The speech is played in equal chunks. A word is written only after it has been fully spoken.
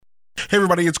Hey,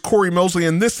 everybody, it's Corey Mosley,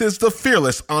 and this is the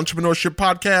Fearless Entrepreneurship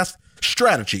Podcast,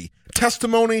 strategy,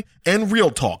 testimony, and real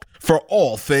talk for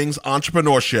all things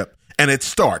entrepreneurship. And it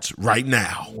starts right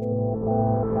now.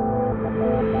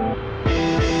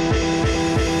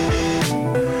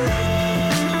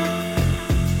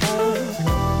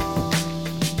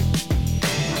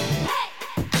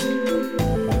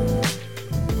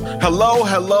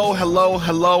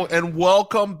 Hello, and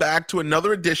welcome back to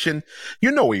another edition.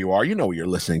 You know where you are. You know what you're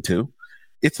listening to.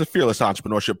 It's the Fearless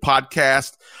Entrepreneurship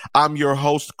Podcast. I'm your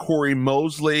host, Corey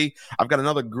Mosley. I've got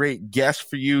another great guest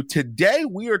for you. Today,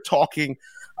 we are talking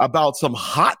about some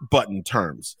hot button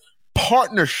terms,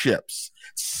 partnerships,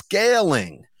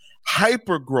 scaling,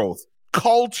 hypergrowth,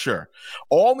 culture,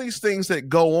 all these things that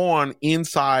go on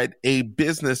inside a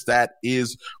business that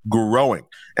is growing.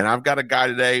 And I've got a guy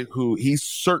today who he's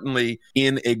certainly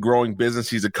in a growing business.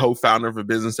 He's a co-founder of a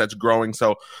business that's growing.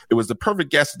 So it was the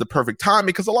perfect guest at the perfect time,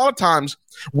 because a lot of times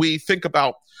we think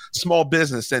about small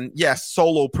business and yes,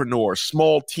 solopreneurs,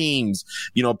 small teams,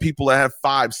 people that have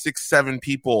 5, 6, 7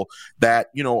 people that,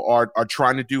 are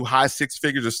trying to do high 6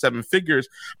 figures or 7 figures.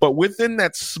 But within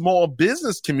that small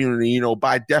business community,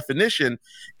 by definition,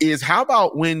 is how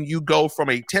about when you go from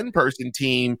a 10-person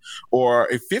team or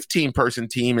a 15-person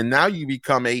team and now you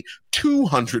become a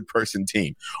 200-person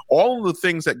team, all of the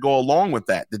things that go along with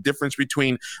that, the difference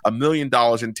between $1 million and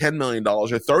 $10 million or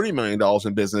 $30 million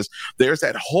in business, there's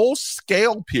that whole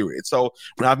scale period. So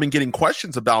I've been getting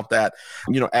questions about that,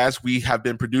 as we have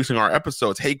been producing our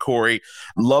episodes. Hey, Corey,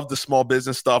 love the small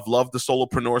business stuff, love the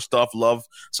solopreneur stuff, love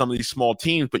some of these small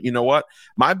teams. But you know what?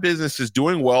 My business is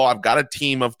doing well. I've got a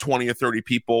team of 20 or 30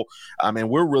 people. And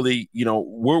we're really,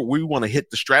 we want to hit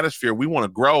the stratosphere. We want to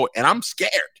grow. And I'm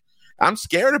scared. I'm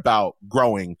scared about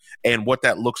growing and what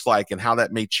that looks like and how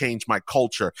that may change my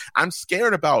culture. I'm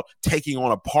scared about taking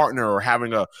on a partner or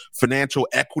having a financial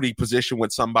equity position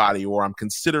with somebody, or I'm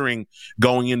considering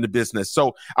going into business.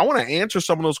 So I want to answer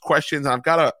some of those questions. I've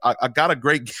got a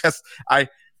great guest.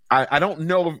 I don't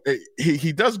know if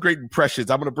he does great impressions.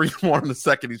 I'm going to bring him on in a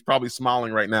second. He's probably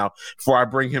smiling right now before I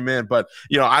bring him in. But,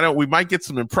 we might get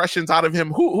some impressions out of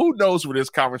him. Who knows where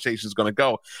this conversation is going to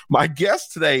go? My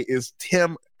guest today is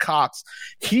Tim Cox.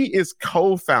 He is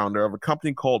co-founder of a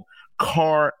company called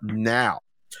CarNow.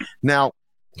 Now,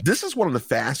 this is one of the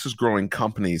fastest growing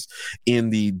companies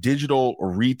in the digital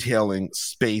retailing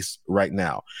space right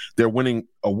now. They're winning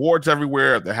awards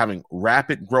everywhere. They're having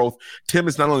rapid growth. Tim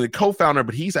is not only the co-founder,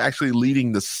 but he's actually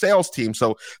leading the sales team.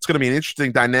 So it's going to be an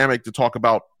interesting dynamic to talk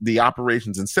about the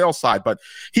operations and sales side, but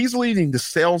he's leading the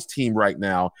sales team right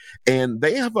now. And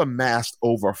they have amassed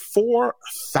over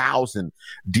 4,000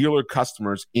 dealer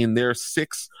customers in their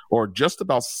 6 or just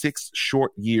about 6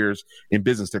 short years in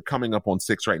business. They're coming up on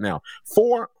 6 right now.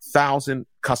 4,000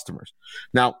 customers.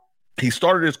 Now, he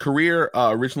started his career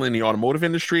originally in the automotive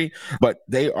industry, but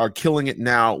they are killing it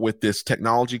now with this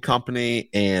technology company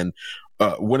and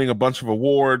winning a bunch of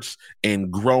awards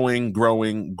and growing.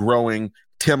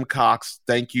 Tim Cox,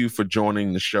 thank you for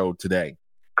joining the show today.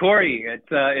 Corey,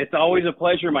 it's always a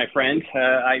pleasure, my friend.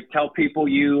 I tell people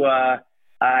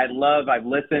I've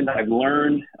listened, I've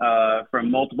learned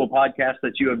from multiple podcasts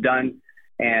that you have done.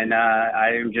 And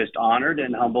I am just honored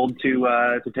and humbled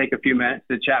to take a few minutes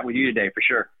to chat with you today, for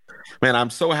sure. Man, I'm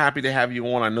so happy to have you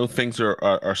on. I know things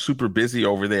are super busy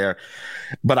over there,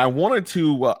 but I wanted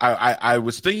to. I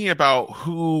was thinking about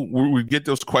who we get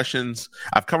those questions.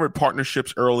 I've covered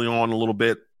partnerships early on a little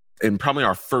bit. In probably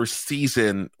our first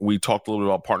season, we talked a little bit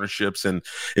about partnerships, and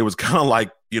it was kind of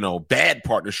like, bad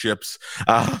partnerships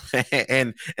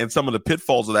and some of the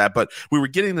pitfalls of that. But we were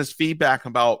getting this feedback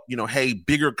about, hey,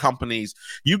 bigger companies.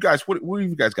 You guys, what have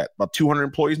you guys got? About 200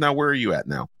 employees now? Where are you at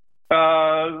now?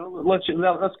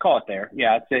 Let's call it there.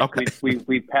 Yeah, okay.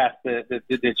 We passed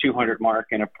the 200 mark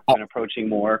and approaching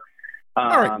more. All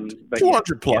right,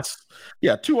 200 plus.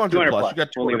 Yeah, 200 plus. You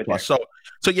got 200 plus. So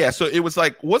it was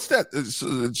like, what's that?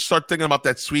 Start thinking about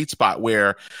that sweet spot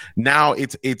where now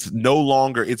it's no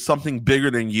longer, it's something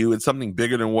bigger than you. It's something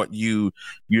bigger than what you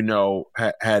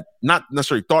had not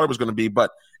necessarily thought it was going to be,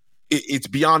 but it's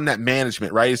beyond that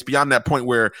management, right? It's beyond that point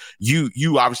where you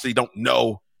obviously don't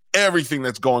know everything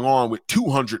that's going on with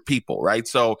 200 people, right?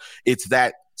 So it's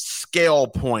that scale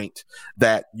point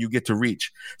that you get to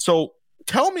reach. So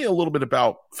tell me a little bit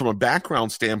about, from a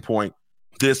background standpoint,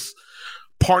 this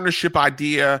partnership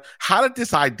idea? How did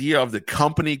this idea of the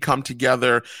company come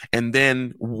together? And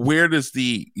then where does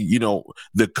the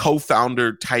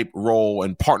co-founder type role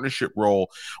and partnership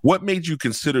role, what made you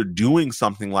consider doing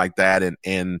something like that?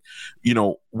 And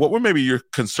what were maybe your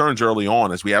concerns early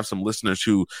on, as we have some listeners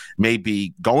who may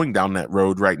be going down that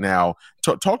road right now?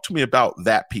 Talk to me about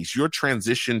that piece, your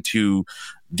transition to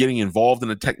getting involved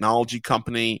in a technology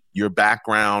company, your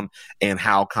background, and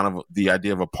how kind of the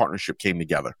idea of a partnership came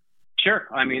together. Sure.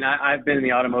 I mean, I've been in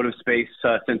the automotive space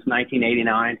since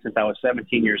 1989, since I was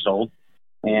 17 years old,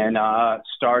 and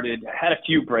had a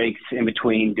few breaks in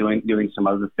between doing some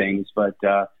other things. But,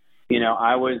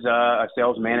 I was a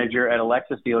sales manager at a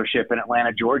Lexus dealership in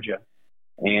Atlanta, Georgia.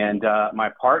 And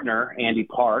my partner, Andy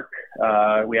Park,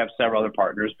 we have several other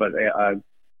partners, but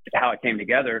how it came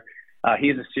together,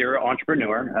 he's a serial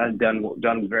entrepreneur,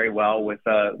 done very well with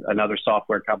another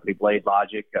software company, Blade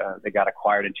Logic. They got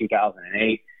acquired in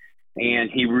 2008.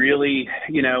 And he really,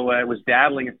 was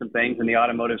dabbling in some things in the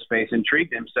automotive space,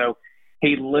 intrigued him. So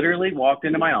he literally walked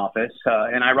into my office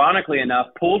and ironically enough,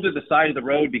 pulled to the side of the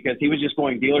road because he was just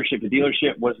going dealership to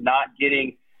dealership, was not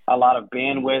getting a lot of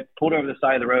bandwidth, pulled over the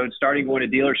side of the road, starting going to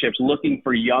dealerships, looking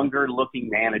for younger looking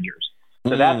managers.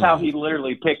 So that's how he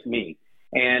literally picked me.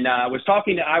 And I was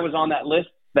on that list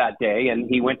that day, and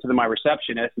he went to my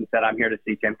receptionist and said, "I'm here to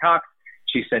see Tim Cox."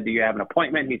 She said, "Do you have an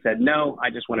appointment?" He said, "No, I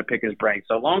just want to pick his brain."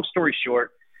 So long story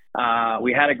short,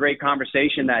 we had a great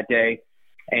conversation that day.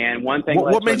 And one thing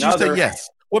what made you say yes?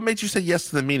 What made you say yes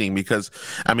to the meeting? Because,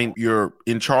 I mean, you're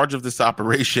in charge of this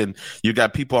operation. You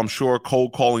got people, I'm sure,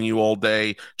 cold calling you all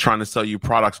day, trying to sell you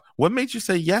products. What made you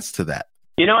say yes to that?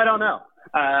 I don't know.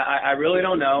 I really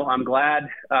don't know. I'm glad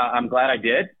I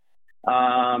did.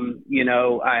 I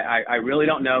really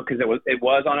don't know because it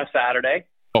was on a Saturday.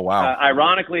 Oh, wow.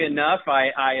 Ironically enough,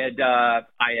 I had,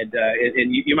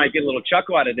 and you might get a little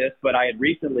chuckle out of this, but I had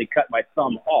recently cut my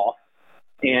thumb off,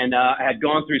 and I had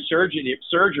gone through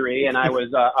surgery, and I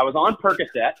was on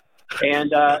Percocet,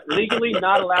 and legally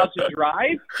not allowed to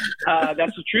drive.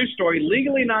 That's a true story.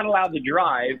 Legally not allowed to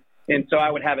drive, and so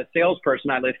I would have a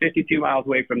salesperson. I live 52 miles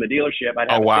away from the dealership. I'd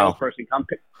have a salesperson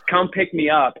come pick me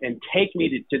up and take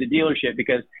me to the dealership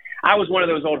because I was one of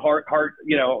those old hardcore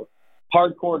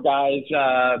guys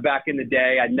back in the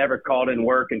day. I'd never called in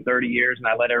work in 30 years, and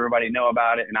I let everybody know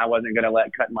about it, and I wasn't going to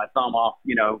let cutting my thumb off,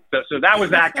 So that was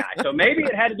that guy. So maybe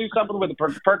it had to do something with the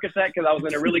Percocet because I was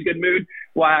in a really good mood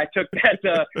while I took that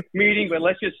meeting. But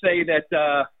let's just say that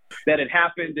it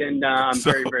happened, and I'm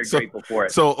very, very grateful for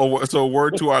it. So a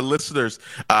word to our listeners,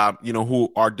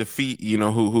 who are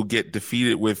who get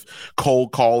defeated with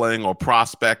cold calling or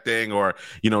prospecting, or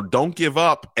don't give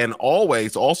up, and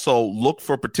always also look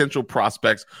for potential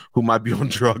prospects who might be on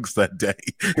drugs that day.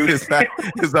 Is that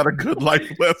a good life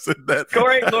lesson?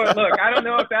 Corey, look, I don't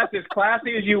know if that's as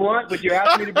classy as you want, but you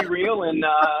asked me to be real, and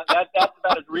that's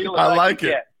about as real as I can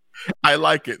get. I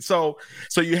like it. So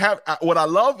you have, what I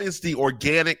love is the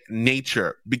organic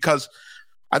nature, because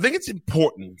I think it's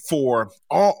important for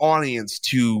our audience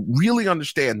to really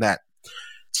understand that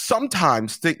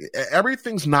sometimes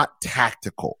everything's not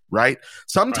tactical, right?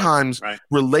 Sometimes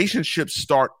relationships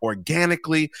start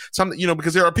organically.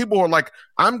 Because there are people who are like,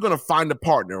 I'm going to find a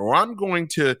partner, or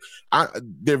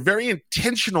they're very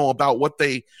intentional about what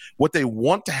they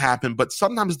want to happen. But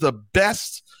sometimes the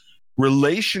best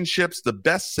relationships, the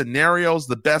best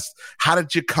scenarios, how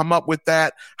did you come up with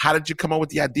that? How did you come up with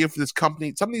the idea for this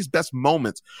company? Some of these best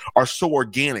moments are so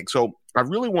organic. So I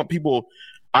really want people,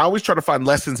 I always try to find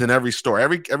lessons in every story,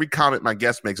 every comment my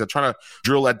guest makes. I try to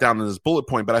drill that down in this bullet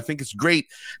point, but I think it's great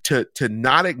to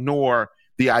not ignore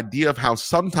the idea of how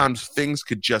sometimes things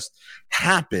could just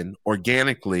happen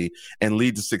organically and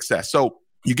lead to success. So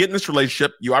you get in this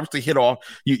relationship, you obviously hit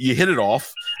it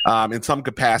off in some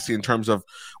capacity in terms of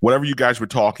whatever you guys were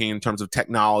talking in terms of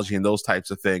technology and those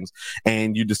types of things,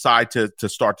 and you decide to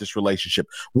start this relationship.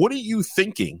 What are you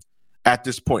thinking at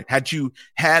this point? Had you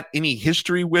had any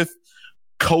history with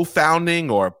co-founding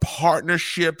or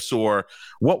partnerships, or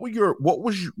what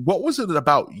was it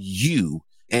about you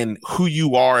and who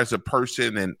you are as a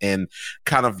person, and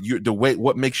kind of the way,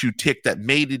 what makes you tick, that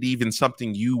made it even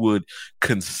something you would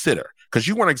consider? Because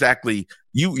you weren't exactly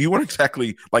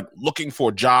like looking for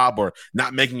a job or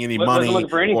not making any money or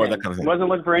that kind of thing. Wasn't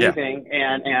looking for anything,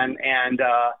 and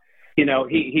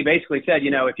he basically said,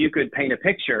 if you could paint a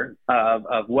picture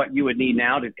of what you would need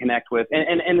now to connect with,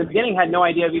 and in the beginning had no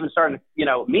idea of even starting.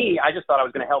 I just thought I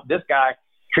was going to help this guy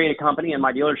create a company, and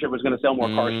my dealership was going to sell more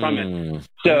cars from it.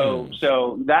 So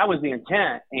that was the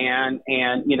intent, and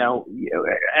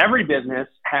every business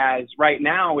has right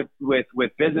now with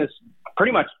business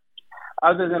pretty much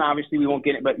other than obviously we won't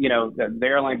get it, but the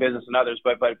airline business and others,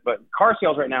 but car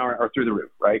sales right now are through the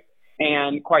roof, right?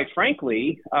 And quite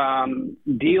frankly,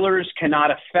 dealers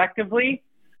cannot effectively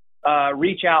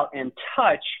reach out and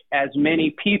touch as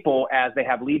many people as they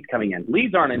have leads coming in.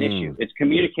 Leads aren't an issue. It's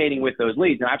communicating with those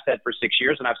leads. And I've said for 6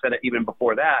 years, and I've said it even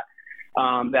before that,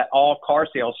 that all car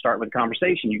sales start with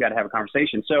conversation. You got to have a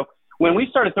conversation. So when we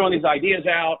started throwing these ideas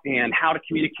out and how to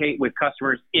communicate with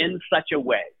customers in such a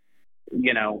way,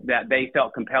 that they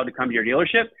felt compelled to come to your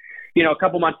dealership, a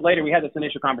couple months later, we had this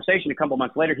initial conversation. A couple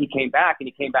months later, he came back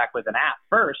with an app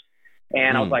first.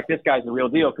 And I was like, this guy's the real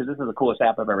deal because this is the coolest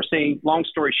app I've ever seen. Long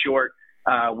story short,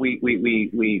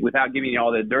 we without giving you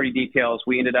all the dirty details,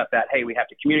 we ended up that, hey, we have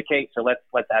to communicate. So let's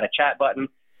add a chat button.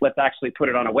 Let's actually put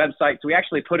it on a website. So we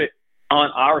actually put it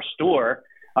on our store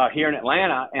here in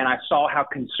Atlanta. And I saw how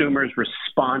consumers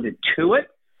responded to it.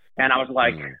 And I was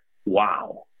like,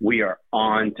 wow, we are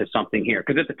on to something here.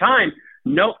 Because at the time,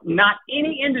 no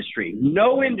industry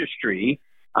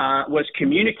was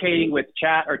communicating with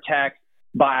chat or text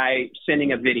by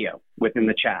sending a video within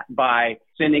the chat, by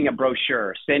sending a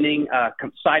brochure, sending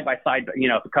side by side,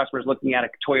 if the customer's looking at a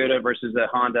Toyota versus a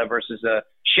Honda versus a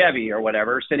Chevy or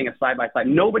whatever, sending a side by side.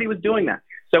 Nobody was doing that.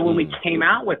 So when we came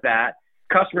out with that,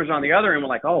 customers on the other end were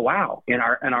like, oh, wow. And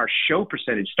our show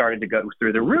percentage started to go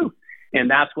through the roof. And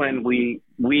that's when we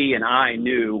and I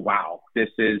knew, wow, this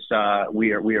is,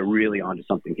 we are really onto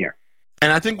something here.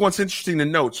 And I think what's interesting to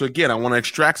note, so again, I want to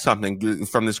extract something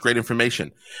from this great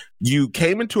information. You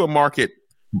came into a market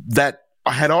that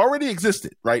had already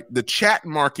existed, right? The chat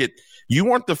market, you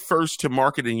weren't the first to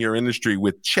market in your industry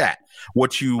with chat.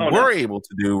 What you were able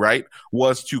to do, right,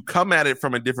 was to come at it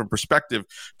from a different perspective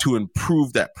to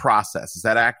improve that process. Is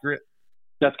that accurate?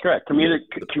 That's correct.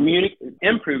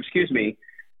 Improve,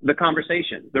 the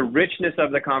conversation, the richness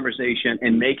of the conversation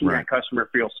and making that customer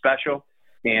feel special.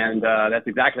 And that's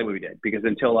exactly what we did, because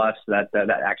until us, that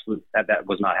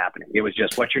was not happening. It was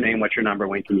just, what's your name, what's your number,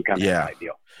 when can you come to that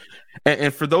deal?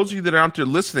 And for those of you that are out there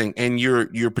listening and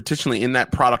you're potentially in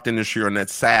that product industry or in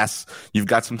that SaaS, you've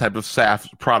got some type of SaaS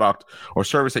product or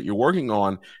service that you're working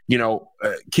on,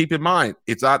 keep in mind,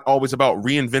 it's not always about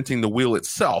reinventing the wheel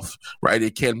itself, right?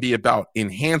 It can be about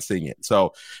enhancing it.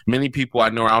 So many people I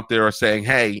know out there are saying,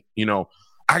 hey,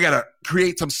 I got to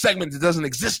create some segment that doesn't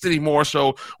exist anymore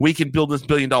so we can build this $1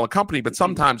 billion company. But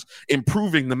sometimes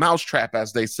improving the mousetrap,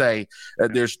 as they say,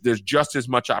 there's just as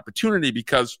much opportunity,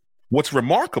 because what's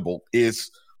remarkable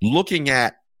is looking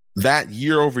at that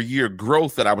year over year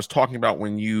growth that I was talking about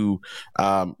when you,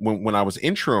 when I was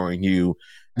introing you.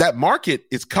 That market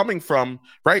is coming from,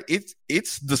 right?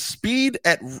 It's the speed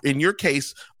in your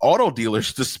case, auto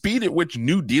dealers, the speed at which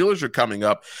new dealers are coming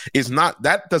up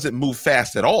that doesn't move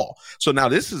fast at all. So now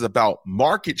this is about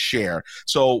market share.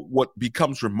 So what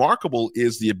becomes remarkable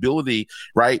is the ability,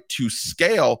 right, to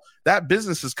scale. That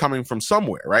business is coming from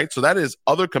somewhere, right? So that is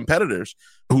other competitors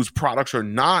whose products are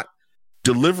not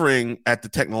delivering at the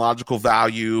technological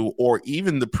value or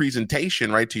even the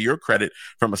presentation, right, to your credit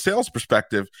from a sales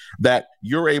perspective, that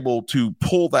you're able to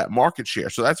pull that market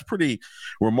share. So that's pretty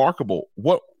remarkable.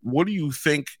 What do you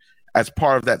think as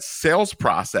part of that sales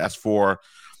process for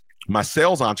my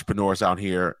sales entrepreneurs out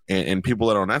here and people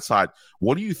that are on that side,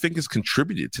 what do you think has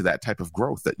contributed to that type of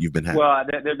growth that you've been having? Well,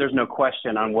 there's no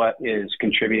question on what is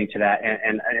contributing to that.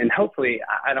 And hopefully,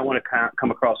 I don't want to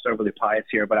come across overly pious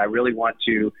here, but I really want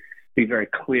to be very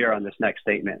clear on this next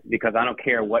statement, because I don't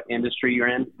care what industry you're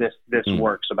in. This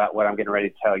works about what I'm getting ready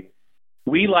to tell you.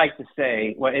 We like to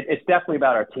say, well, it's definitely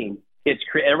about our team.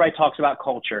 Everybody talks about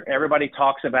culture. Everybody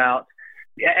talks about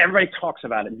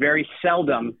it. Very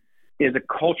seldom is a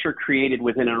culture created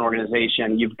within an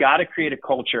organization. You've got to create a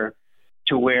culture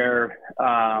to where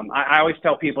I always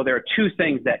tell people there are two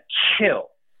things that kill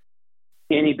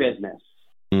any business.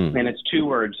 And it's two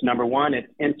words. Number one, it's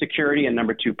insecurity, and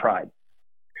number two, pride.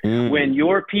 When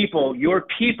your people,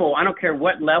 I don't care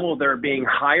what level they're being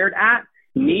hired at,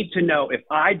 need to know, if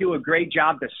I do a great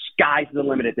job, the sky's the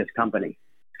limit at this company.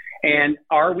 And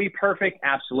are we perfect?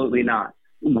 Absolutely not.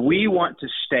 We want to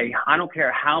stay. I don't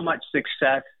care how much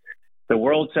success the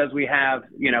world says we have,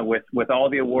 with all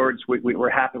the awards, we're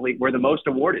the most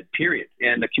awarded, period,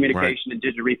 in the communication and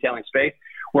digital retailing space.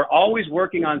 We're always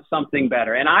working on something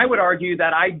better. And I would argue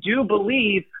that I do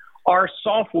believe our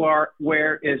software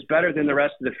is better than the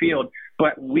rest of the field,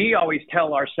 but we always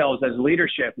tell ourselves as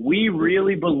leadership, we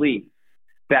really believe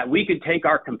that we could take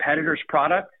our competitors'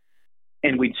 product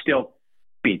and we'd still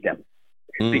beat them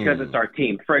because it's our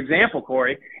team. For example,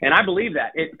 Corey, and I believe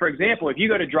that, for example, if you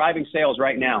go to driving sales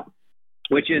right now,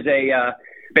 which is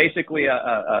basically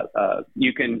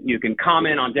you can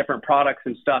comment on different products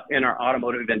and stuff in our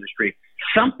automotive industry.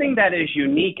 Something that is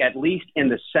unique, at least in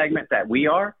the segment that we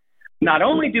are. Not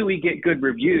only do we get good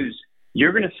reviews,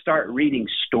 you're going to start reading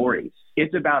stories.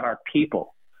 It's about our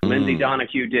people. Lindsay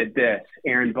Donahue did this.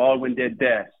 Aaron Baldwin did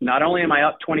this. Not only am I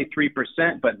up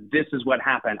 23%, but this is what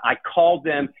happened. I called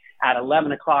them at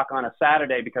 11 o'clock on a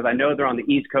Saturday because I know they're on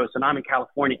the East Coast and I'm in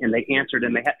California, and they answered,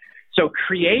 and they had. So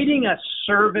creating a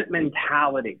servant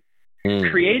mentality,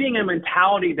 creating a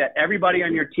mentality that everybody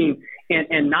on your team,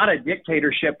 and not a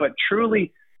dictatorship, but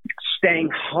truly staying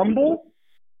humble,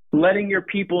 letting your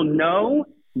people know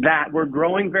that we're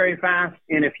growing very fast.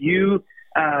 And if you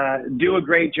do a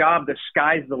great job, the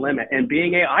sky's the limit. And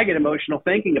I get emotional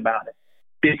thinking about it,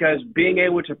 because being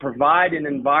able to provide an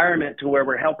environment to where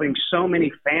we're helping so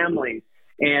many families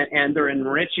and they're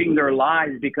enriching their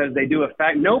lives because they do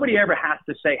affect. Nobody ever has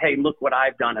to say, hey, look what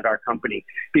I've done at our company,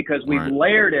 because we've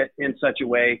layered it in such a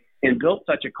way and built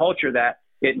such a culture that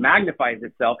it magnifies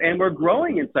itself. And we're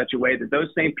growing in such a way that those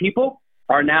same people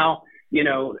are now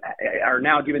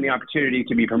given the opportunity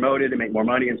to be promoted and make more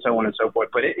money and so on and so forth.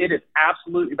 But it is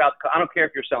absolutely about, I don't care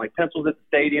if you're selling pencils at the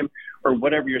stadium or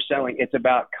whatever you're selling, it's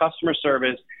about customer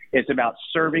service. It's about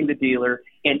serving the dealer.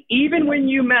 And even when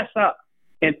you mess up,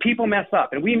 and people mess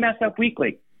up, and we mess up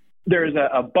weekly, there's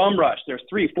a bum rush. There's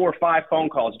 3, 4, 5 phone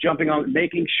calls jumping on,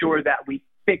 making sure that we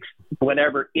fix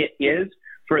whatever it is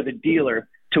for the dealer,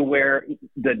 to where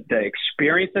the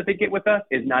experience that they get with us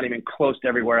is not even close to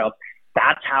everywhere else.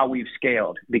 That's how we've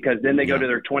scaled, because then they go to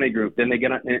their 20 group, then they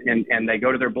get on, and they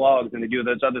go to their blogs and they do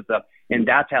those other stuff. And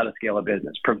that's how to scale a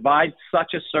business. Provide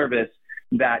such a service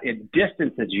that it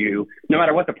distances you no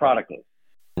matter what the product is.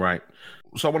 Right.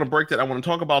 So I want to break that. I want to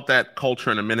talk about that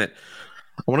culture in a minute.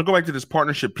 I want to go back to this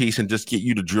partnership piece and just get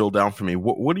you to drill down for me.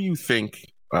 What do you think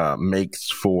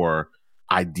makes for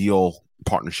ideal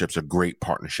partnerships or great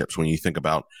partnerships when you think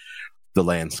about the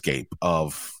landscape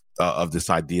of this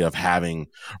idea of having,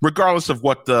 regardless if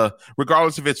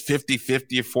it's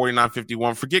 50-50 or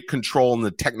 49-51, forget control and the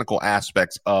technical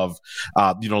aspects of,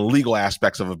 legal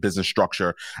aspects of a business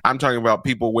structure. I'm talking about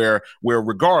people where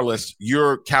regardless,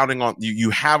 you're counting on, you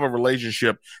have a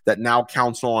relationship that now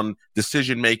counts on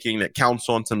decision-making, that counts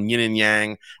on some yin and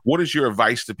yang. What is your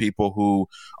advice to people who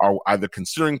are either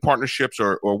considering partnerships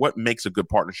or what makes a good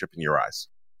partnership in your eyes?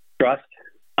 Trust,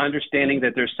 understanding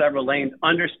that there's several lanes,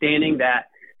 understanding that,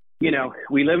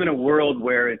 we live in a world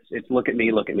where it's look at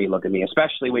me, look at me, look at me,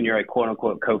 especially when you're a quote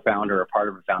unquote co-founder or part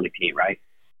of a founding team, right?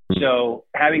 Mm-hmm. So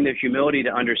having the humility to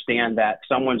understand that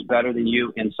someone's better than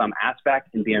you in some aspect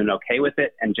and being okay with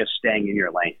it and just staying in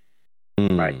your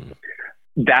lane, right?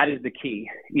 That is the key.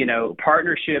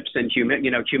 Partnerships and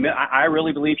I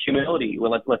really believe humility.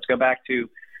 Well, let's go back to,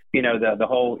 the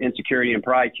whole insecurity and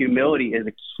pride. Humility is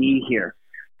a key here.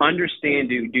 Understand,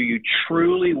 do you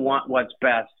truly want what's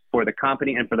best for the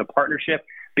company and for the partnership?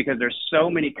 Because there's so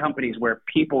many companies where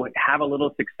people have a little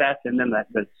success and then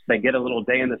they get a little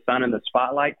day in the sun in the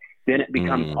spotlight. Then it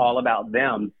becomes all about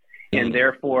them. And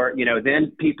therefore,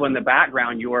 then people in the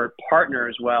background, your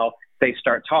partners, well, they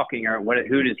start talking, or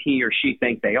who does he or she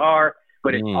think they are?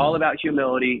 But it's all about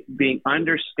humility,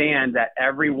 understand that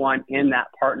everyone in that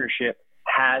partnership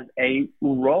has a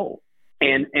role,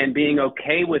 and being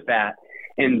okay with that.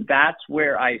 And that's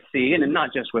where I see, and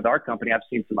not just with our company, I've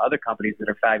seen some other companies that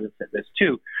are fabulous at this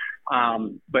too.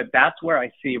 But that's where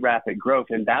I see rapid growth,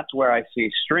 and that's where I see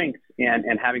strength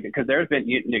and having, because there's been,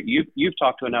 you've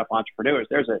talked to enough entrepreneurs.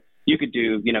 You could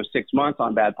do, 6 months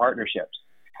on bad partnerships.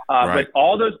 Right. But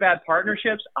all those bad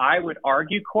partnerships, I would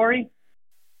argue, Corey,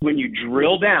 when you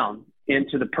drill down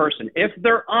into the person, if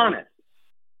they're honest,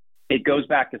 it goes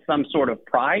back to some sort of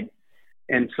pride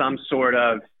and some sort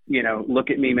of, look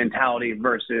at me mentality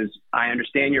versus I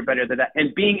understand you're better than that,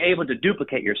 and being able to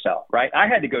duplicate yourself, right? I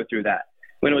had to go through that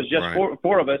when it was just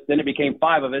four of us, then it became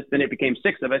 5 of us, then it became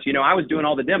 6 of us. I was doing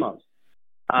all the demos.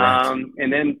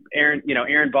 And then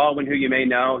Aaron Baldwin, who you may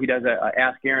know, he does a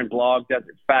Ask Aaron blog, does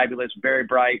it fabulous, very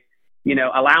bright,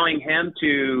 allowing him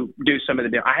to do some of the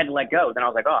demos. I had to let go. Then I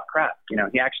was like, oh crap,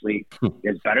 he actually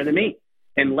is better than me,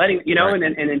 and letting,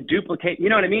 and then duplicate, you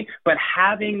know what I mean? But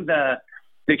having the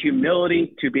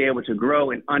humility to be able to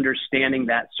grow and understanding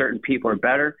that certain people are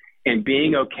better, and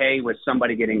being okay with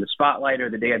somebody getting the spotlight or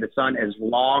the day of the sun, as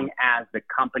long as the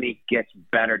company gets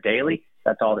better daily,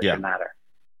 that's all that can matter.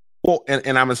 Well,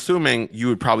 and I'm assuming you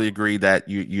would probably agree that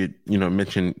you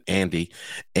mentioned Andy,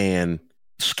 and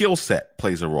skill set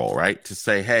plays a role, right? To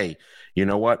say, hey, you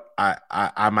know what,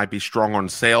 I might be strong on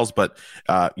sales, but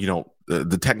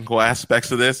the technical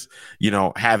aspects of this,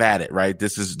 have at it, right?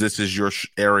 This is your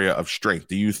area of strength.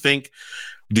 Do you think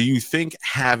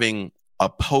having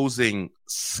opposing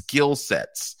skill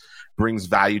sets brings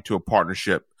value to a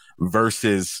partnership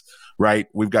versus, right,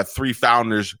 we've got three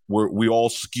founders where we all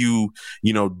skew,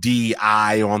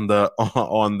 DI on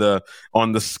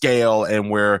the scale, and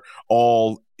we're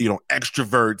all,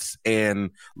 extroverts and,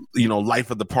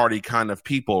 life of the party kind of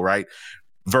people, right?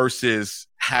 Versus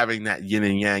having that yin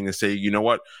and yang to say, you know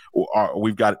what,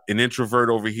 we've got an introvert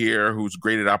over here who's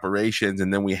great at operations,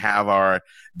 and then we have our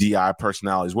DI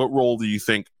personalities. What role do you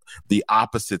think the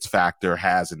opposites factor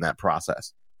has in that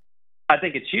process? I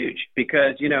think it's huge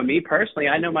because, me personally,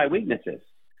 I know my weaknesses.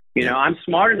 I'm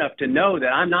smart enough to know that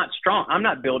I'm not strong. I'm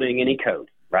not building any code,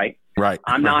 right? Right.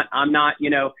 I'm not,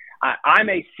 I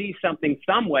may see something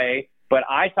some way, but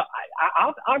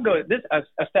I'll go this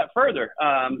a step further.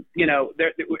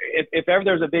 If ever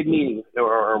there's a big meeting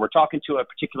or we're talking to a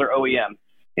particular OEM,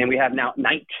 and we have now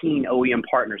 19 OEM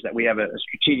partners that we have a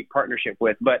strategic partnership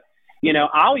with, but,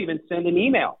 I'll even send an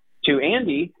email to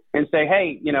Andy and say,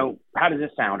 hey, how does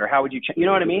this sound? Or how would you, you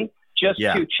know what I mean? Just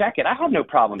to check it. I have no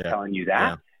problem telling you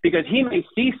that because he may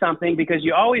see something, because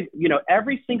you always,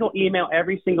 every single email,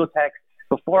 every single text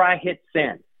before I hit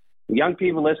send, young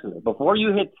people listening, before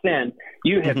you hit send,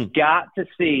 you have got to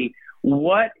see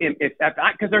what,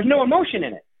 because there's no emotion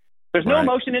in it. There's no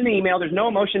emotion in the email. There's no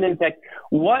emotion in the text.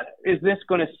 What is this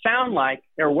going to sound like,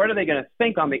 or what are they going to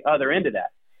think on the other end of that?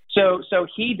 So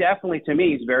he definitely, to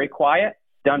me, is very quiet,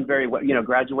 done very well,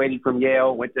 graduated from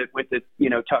Yale, went to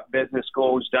Tuck Business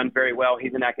School, who's done very well.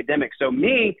 He's an academic. So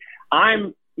me,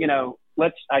 I'm,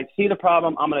 I see the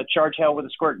problem. I'm going to charge hell with a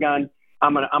squirt gun.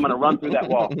 I'm going to run through that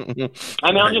wall.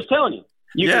 I mean, I'm just telling you.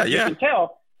 You can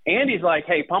tell. Andy's like,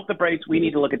 hey, pump the brakes. We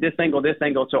need to look at this angle, this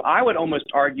angle. So I would almost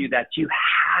argue that you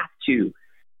have to.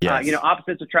 Yes.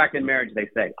 Opposites attract in marriage, they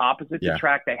say. Opposites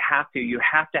attract, they have to. You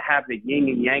have to have the yin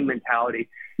and yang mentality.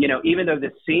 Even though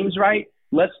this seems right,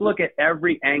 let's look at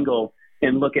every angle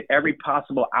and look at every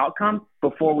possible outcome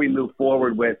before we move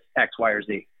forward with X, Y, or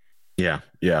Z. Yeah,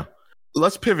 yeah.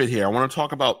 Let's pivot here. I want to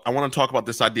talk about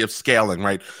this idea of scaling,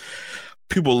 right?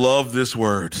 People love this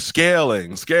word,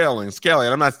 scaling.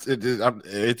 I'm not.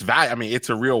 It's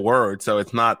a real word, so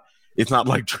it's not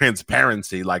like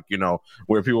transparency, like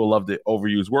where people love to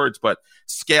overuse words. But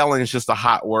scaling is just a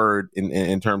hot word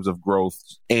in terms of growth,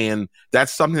 and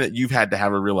that's something that you've had to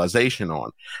have a realization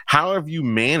on. How have you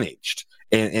managed?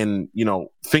 And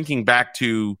thinking back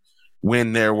to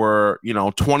when there were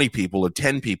 20 people or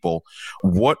 10 people,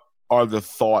 what are the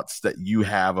thoughts that you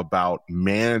have about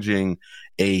managing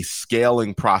a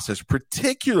scaling process,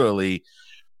 particularly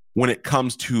when it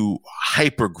comes to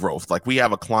hyper growth? Like, we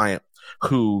have a client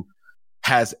who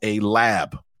has a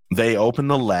lab. They opened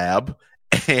the lab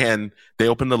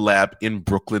in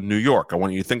Brooklyn, New York. I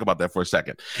want you to think about that for a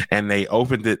second. And they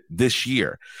opened it this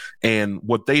year. And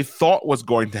what they thought was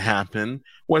going to happen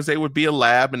was they would be a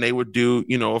lab and they would do,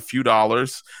 a few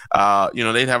dollars.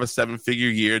 They'd have a 7-figure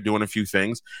year doing a few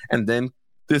things. And then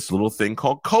this little thing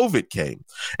called COVID came.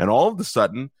 And all of a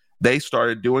sudden, they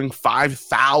started doing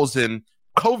 5,000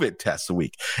 COVID tests a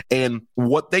week. And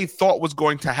what they thought was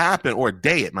going to happen, or a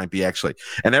day it might be actually,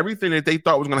 and everything that they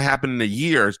thought was going to happen in a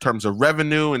year in terms of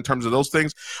revenue, in terms of those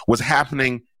things, was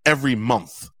happening every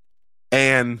month.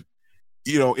 And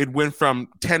it went from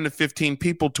 10 to 15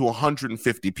 people to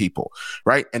 150 people,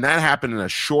 right? And that happened in a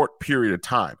short period of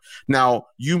time. Now,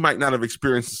 you might not have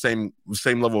experienced the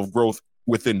same level of growth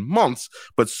within months,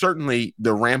 but certainly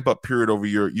the ramp up period over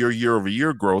your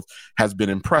year-over-year growth has been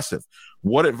impressive.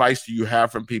 What advice do you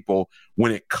have from people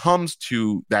when it comes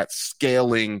to that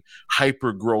scaling,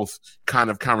 hyper growth kind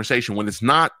of conversation, when it's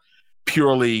not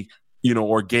purely,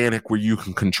 organic, where you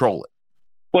can control it?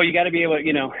 Well, you got to be able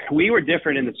to, we were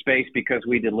different in the space because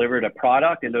we delivered a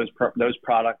product, and those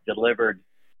products delivered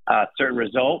certain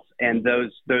results, and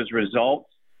those results,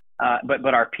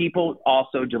 but our people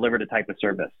also delivered a type of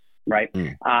service. Right.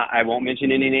 I won't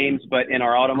mention any names, but in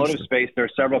our automotive space, there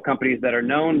are several companies that are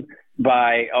known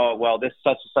by, this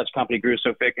such and such company grew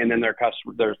so big, and then their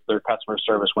customer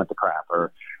service went to crap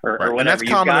or whatever. And that's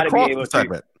common across the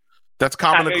segment. That's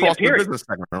common across the business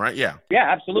segment, right? Yeah.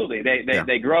 Yeah, absolutely.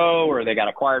 They grow, or they got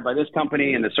acquired by this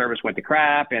company and the service went to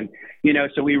crap. And,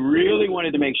 so we really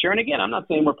wanted to make sure. And again, I'm not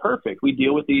saying we're perfect. We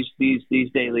deal with these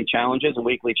daily challenges and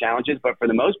weekly challenges, but for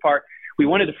the most part, we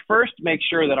wanted to first make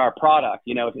sure that our product,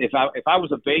 if I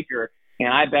was a baker and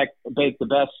I baked the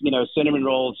best, cinnamon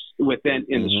rolls in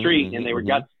the street, and they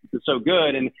got so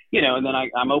good, and and then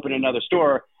I'm opening another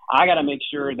store, I got to make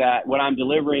sure that what I'm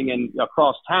delivering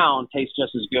across town tastes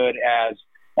just as good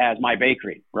as my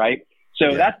bakery, right?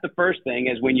 So that's the first thing,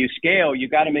 is when you scale, you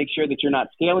got to make sure that you're not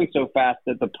scaling so fast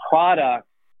that the product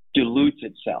dilutes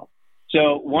itself.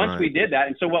 So once we did that,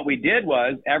 and so what we did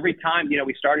was every time,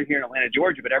 we started here in Atlanta,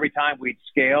 Georgia, but every time we'd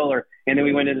scale and then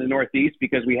we went into the Northeast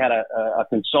because we had a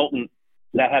consultant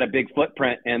that had a big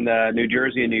footprint in the New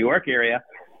Jersey and New York area.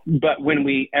 But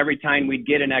every time we'd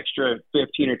get an extra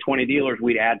 15 or 20 dealers,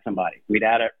 we'd add somebody, we'd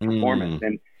add a performance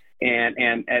and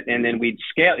then we'd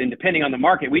scale. And depending on the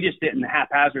market, we just didn't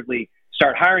haphazardly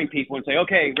start hiring people and say,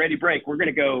 okay, ready, break. We're going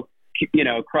to go,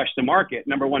 crush the market.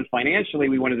 Number one, financially,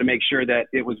 we wanted to make sure that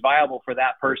it was viable for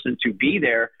that person to be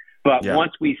there. But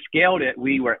once we scaled it,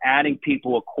 we were adding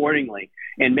people accordingly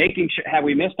and making sure, have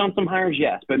we missed on some hires?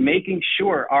 Yes. But making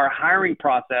sure our hiring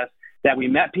process that we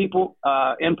met people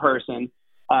in person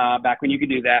back when you could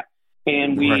do that.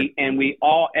 And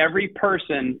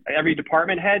every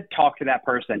department head talked to that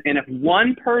person. And if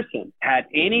one person had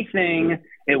anything,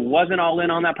 it wasn't all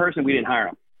in on that person, we didn't hire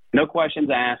them. No questions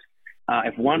asked.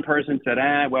 If one person said,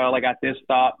 I got this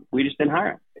thought, we just didn't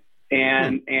hire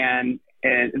them. And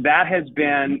that has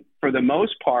been, for the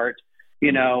most part,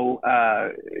 for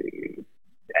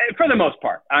the most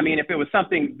part. I mean, if it was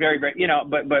something very, very,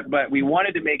 but we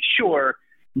wanted to make sure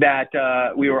that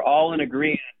we were all in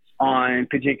agreement on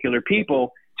particular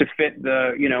people to fit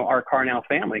our Carnell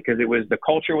family, because the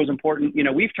culture was important.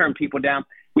 We've turned people down.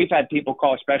 We've had people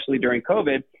call, especially during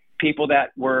COVID, people that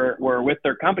were with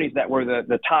their companies that were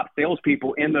the top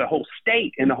salespeople in the whole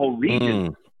state, in the whole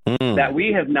region, that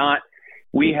we have not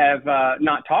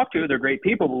talked to. They're great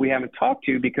people, but we haven't talked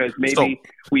to because maybe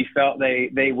we felt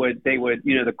they would,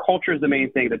 the culture is the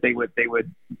main thing that they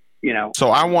would. So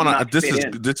I want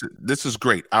to, this is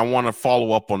great. I want to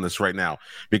follow up on this right now,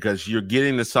 because you're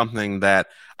getting to something that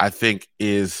I think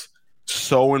is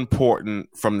so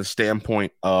important from the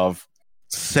standpoint of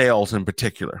sales in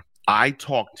particular. I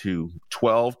talk to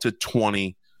 12 to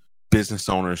 20 business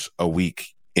owners a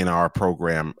week in our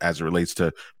program as it relates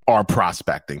to our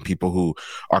prospecting, people who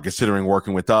are considering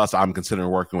working with us. I'm considering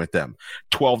working with them.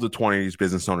 12 to 20 of these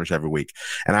business owners every week.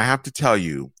 And I have to tell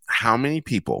you how many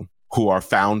people who are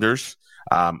founders,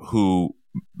 who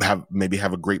maybe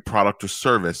have a great product or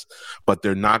service, but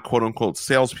they're not quote unquote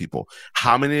salespeople.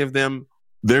 How many of them,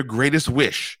 their greatest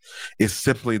wish is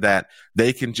simply that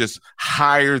they can just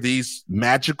hire these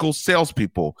magical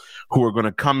salespeople who are going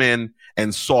to come in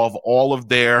and solve all of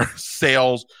their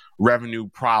sales revenue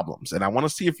problems. And I want to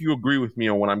see if you agree with me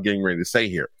on what I'm getting ready to say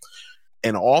here.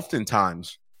 And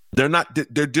oftentimes, they're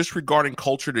disregarding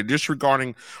culture. They're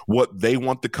disregarding what they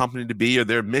want the company to be or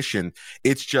their mission.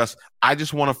 It's just, I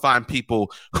just want to find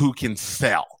people who can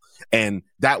sell. And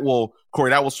that will,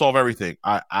 Corey, that will solve everything.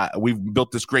 We've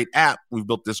built this great app. We've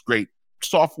built this great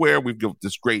software. We've built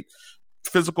this great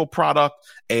physical product.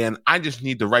 And I just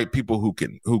need the right people who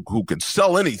can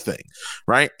sell anything.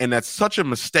 Right. And that's such a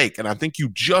mistake. And I think you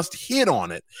just hit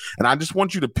on it. And I just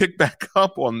want you to pick back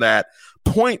up on that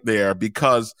point there,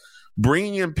 because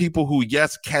bringing in people who,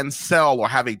 yes, can sell or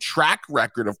have a track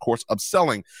record, of course, of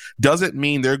selling doesn't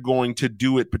mean they're going to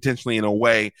do it potentially in a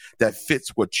way that fits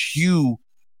what you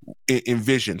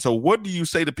envision. So what do you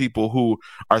say to people who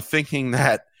are thinking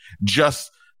that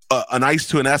just an ice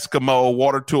to an Eskimo,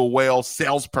 water to a whale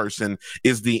salesperson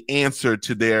is the answer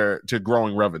to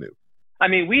growing revenue? I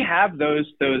mean, we have those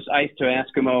ice to an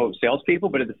Eskimo salespeople,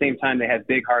 but at the same time, they have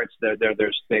big hearts.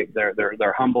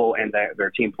 They're humble and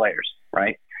they're team players,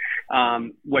 right?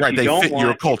 What you don't want,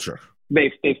 your culture.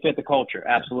 They fit the culture,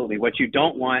 absolutely. What you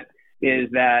don't want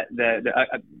is that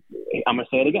I'm going to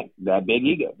say it again, that big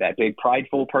ego, that big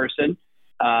prideful person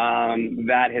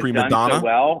that has prima done donna? So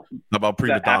well. How about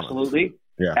prima donna? Absolutely.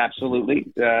 Yeah. Absolutely.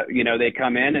 They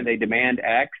come in and they demand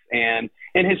X. And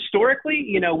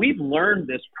historically, we've learned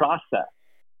this process.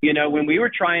 When we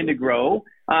were trying to grow,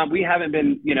 we haven't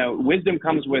been, wisdom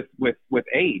comes with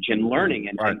age and learning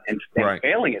and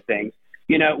failing at things.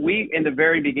 We, in the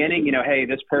very beginning, hey,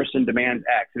 this person demands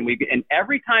X. And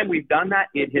every time we've done that,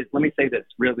 let me say this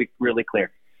really, really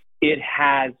clear. It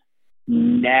has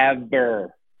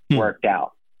never worked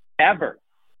out, ever.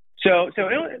 So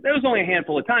there was only a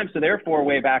handful of times. So therefore,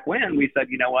 way back when, we said,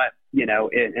 you know what,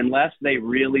 unless they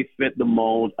really fit the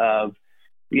mold of,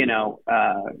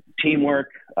 teamwork,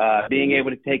 being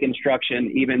able to take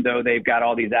instruction, even though they've got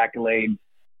all these accolades,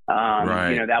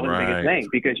 that was the biggest thing,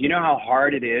 because you know how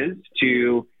hard it is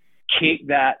to keep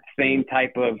that same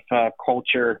type of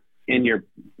culture in your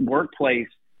workplace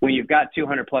when you've got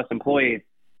 200 plus employees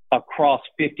across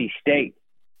 50 states.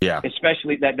 Yeah.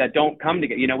 Especially that don't come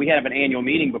together. We have an annual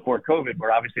meeting before COVID.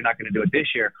 We're obviously not going to do it this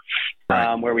year,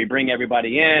 where we bring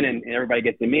everybody in and everybody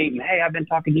gets to meet. And, hey, I've been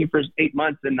talking to you for 8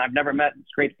 months and I've never met.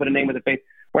 It's great to put a name with a face.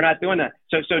 We're not doing that.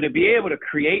 So to be able to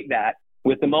create that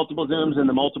with the multiple Zooms and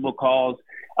the multiple calls,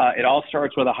 it all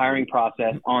starts with a hiring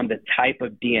process on the type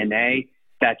of DNA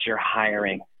that you're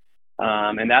hiring.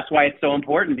 And that's why it's so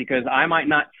important, because I might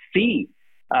not see,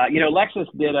 Lexus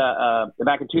did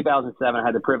back in 2007, I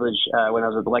had the privilege when I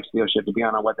was at the Lexus dealership to be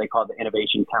on what they called the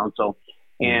Innovation Council.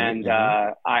 And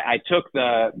I took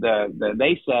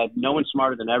they said, no one's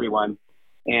smarter than everyone.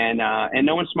 And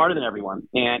no one's smarter than everyone.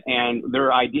 And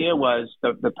their idea was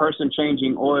the person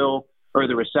changing oil or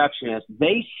the receptionist,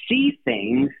 they see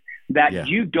things that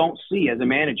you don't see as a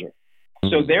manager.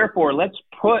 So therefore, let's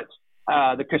put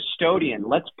the custodian,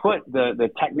 let's put the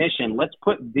technician, let's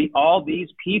put all these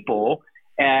people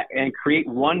and create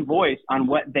one voice on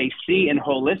what they see and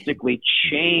holistically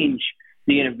change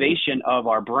the innovation of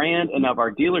our brand and of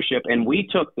our dealership. And we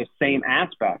took the same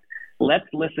aspect. Let's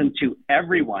listen to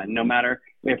everyone, no matter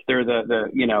if they're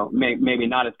maybe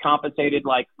not as compensated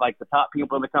like the top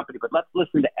people in the company, but let's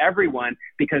listen to everyone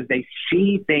because they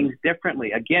see things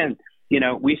differently. Again,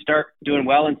 we start doing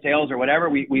well in sales or whatever,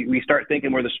 we start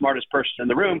thinking we're the smartest person in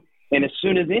the room. And as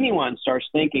soon as anyone starts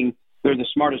thinking they're the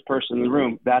smartest person in the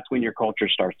room, that's when your culture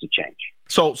starts to change.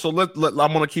 So I'm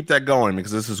going to keep that going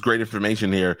because this is great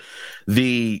information here.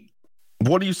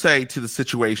 What do you say to the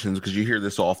situations, because you hear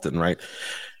this often, right?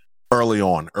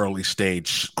 Early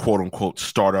stage, quote unquote,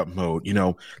 startup mode.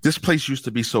 This place used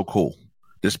to be so cool.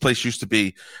 This place used to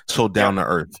be so down to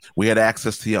earth. We had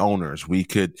access to the owners. We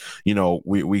could,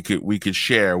 we could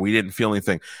share. We didn't feel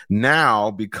anything.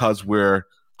 Now, because we're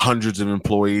hundreds of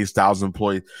employees, thousands of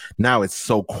employees, now it's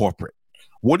so corporate.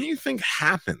 What do you think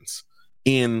happens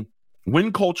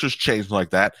when cultures change like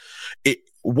that?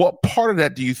 What part of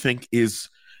that do you think is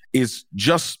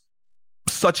just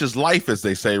such as life, as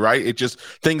they say, right? It just,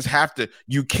 things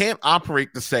you can't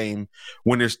operate the same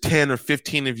when there's 10 or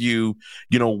 15 of you,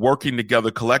 working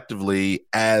together collectively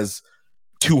as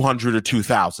 200 or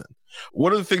 2,000.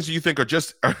 What are the things that you think are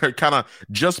kind of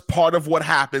just part of what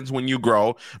happens when you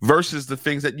grow versus the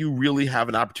things that you really have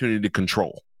an opportunity to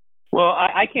control? Well,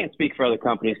 I can't speak for other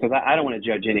companies because I don't want to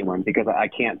judge anyone, because I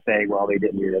can't say, well, they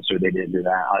didn't do this or they didn't do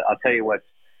that. I'll tell you what.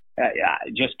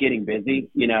 Just getting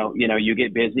busy, you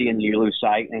get busy and you lose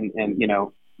sight, and you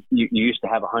used to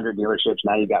have 100 dealerships.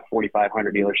 Now you got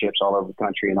 4,500 dealerships all over the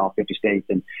country in all 50 states.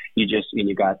 And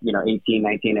you got, 18,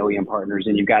 19 OEM partners,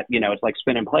 and you got, it's like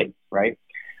spinning plates, right?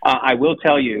 I will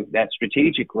tell you that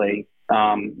strategically,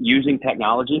 using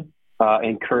technology,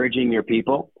 encouraging your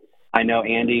people. I know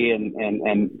Andy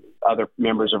and other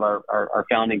members of our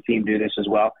founding team do this as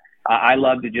well. I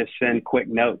love to just send quick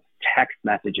notes, text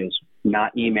messages,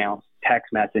 not emails,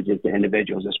 text messages to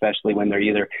individuals, especially when they're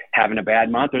either having a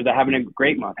bad month or they're having a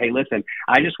great month. Hey, listen,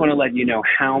 I just want to let you know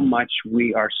how much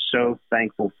we are so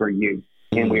thankful for you.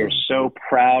 And we are so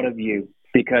proud of you,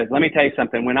 because let me tell you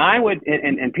something. When I would,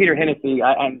 and Peter Hennessy,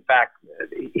 in fact,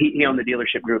 he owned the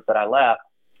dealership group that I left.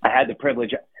 I had the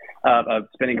privilege of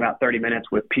spending about 30 minutes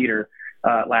with Peter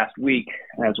last week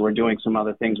as we're doing some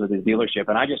other things with his dealership.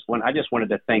 And I just wanted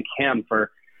to thank him for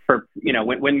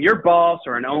when your boss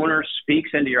or an owner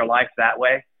speaks into your life that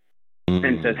way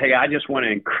and says, hey, I just want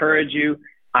to encourage you.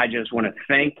 I just want to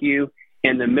thank you.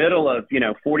 In the middle of,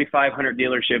 4,500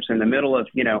 dealerships, in the middle of,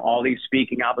 all these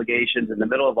speaking obligations, in the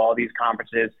middle of all these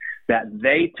conferences, that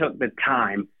they took the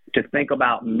time to think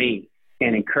about me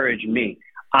and encourage me.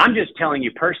 I'm just telling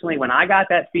you personally, when I got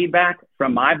that feedback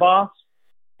from my boss,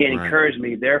 it encouraged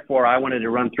me. Therefore, I wanted to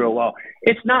run through a wall.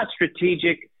 It's not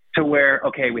strategic to where,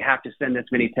 okay, we have to send this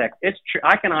many texts.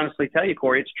 I can honestly tell you,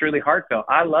 Corey, it's truly heartfelt.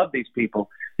 I love these people.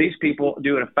 These people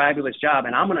do a fabulous job,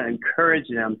 and I'm going to encourage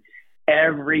them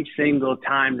every single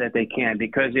time that they can.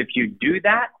 Because if you do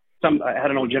that, I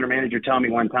had an old general manager tell me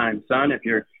one time, son, if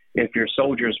your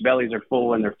soldiers' bellies are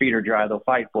full and their feet are dry, they'll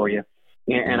fight for you.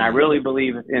 And I really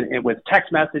believe in with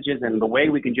text messages and the way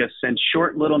we can just send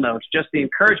short little notes, just the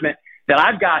encouragement that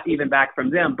I've got even back from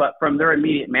them, but from their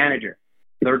immediate manager.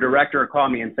 Their director will call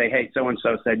me and say, hey,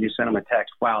 so-and-so said you sent them a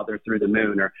text. Wow, they're through the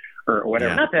moon or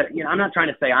whatever. Yeah. Not that, I'm not trying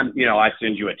to say I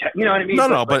send you a text. You know what I mean?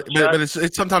 But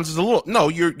it's sometimes it's a little, no,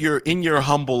 you're in your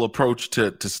humble approach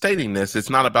to stating this. It's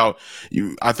not about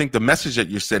you. I think the message that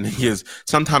you're sending is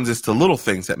sometimes it's the little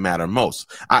things that matter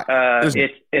most.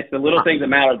 It's the little things that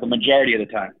matter the majority of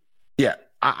the time. Yeah.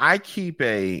 I keep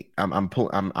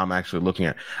I'm actually looking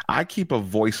at, I keep a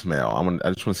voicemail.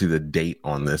 I just want to see the date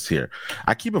on this here.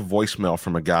 I keep a voicemail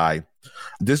from a guy.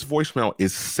 This voicemail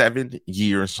is 7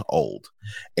 years old,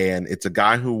 and it's a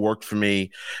guy who worked for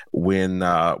me when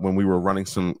we were running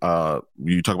some,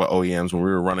 you talk about OEMs, when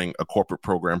we were running a corporate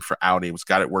program for Audi. It was a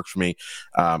guy that worked for me.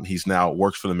 He's now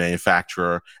works for the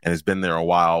manufacturer and has been there a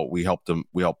while. We helped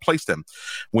place him.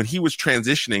 When he was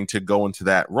transitioning to go into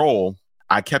that role,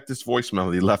 I kept this voicemail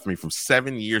that he left me from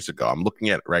 7 years ago. I'm looking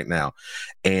at it right now.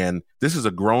 And this is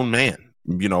a grown man.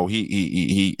 You know,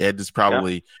 Ed is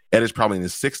probably in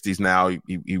his 60s now.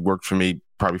 He worked for me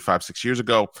probably 5-6 years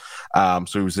ago. So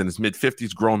he was in his mid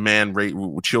 50s, grown man,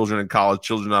 with children in college,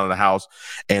 children out of the house.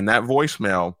 And that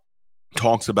voicemail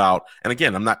talks about, and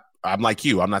again, I'm like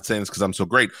you, I'm not saying this because I'm so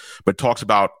great, but talks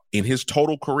about in his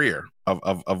total career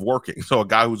of working. So a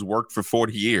guy who's worked for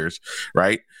 40 years,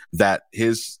 right? That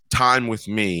his time with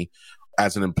me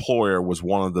as an employer was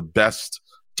one of the best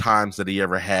times that he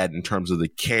ever had in terms of the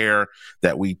care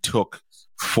that we took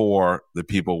for the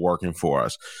people working for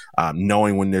us,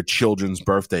 knowing when their children's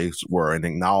birthdays were and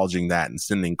acknowledging that and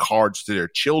sending cards to their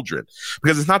children,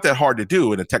 because it's not that hard to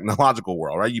do in a technological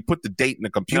world, right? You put the date in the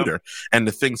computer and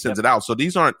the thing sends it out. So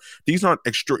these aren't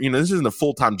extra, this isn't a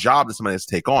full-time job that somebody has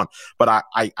to take on, but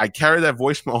I carry that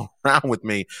voicemail around with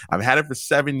me. I've had it for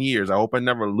 7 years. I hope I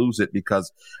never lose it,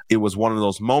 because it was one of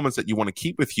those moments that you want to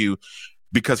keep with you,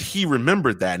 because he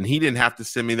remembered that and he didn't have to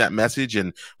send me that message,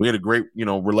 and we had a great,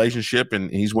 relationship, and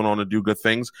he's went on to do good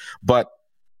things. But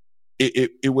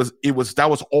that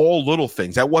was all little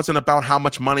things. That wasn't about how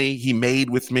much money he made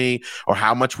with me or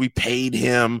how much we paid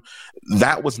him.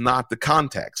 That was not the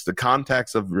context. The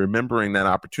context of remembering that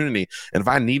opportunity. And if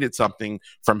I needed something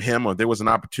from him, or there was an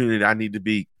opportunity that I need to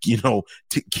be,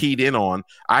 keyed in on,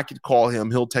 I could call him.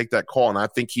 He'll take that call, and I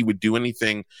think he would do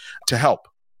anything to help.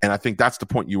 And I think that's the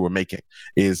point you were making,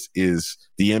 is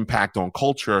the impact on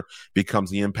culture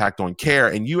becomes the impact on care.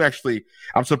 And you actually,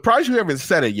 I'm surprised you haven't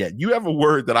said it yet. You have a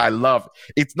word that I love.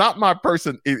 It's not my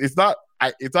person. It's not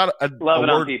a love it word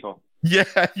on people.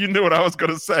 Yeah, you knew what I was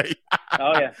going to say.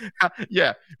 Oh yeah.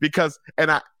 Yeah, because, and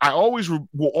I always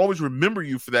will always remember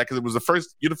you for that, because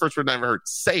you're the first person I ever heard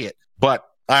say it. But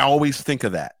I always think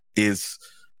of that, is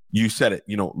you said it,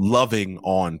 loving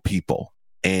on people.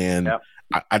 And yep.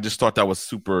 I just thought that was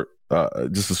super,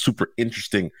 just a super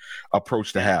interesting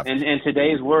approach to have. And in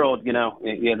today's world, they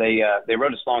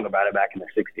wrote a song about it back in the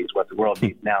 60s, what the world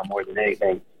needs now more than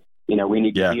anything. We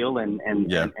need to heal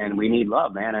and we need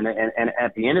love, man. And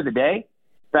at the end of the day,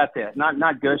 that's it.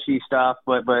 Not gushy stuff,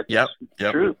 but yep.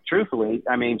 Truthfully,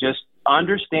 I mean, just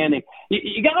understanding.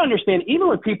 You got to understand, even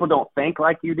when people don't think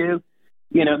like you do,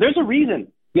 there's a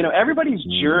reason. Everybody's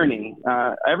journey,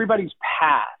 everybody's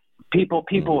path.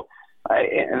 People.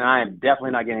 And I am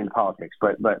definitely not getting into politics,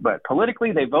 but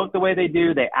politically, they vote the way they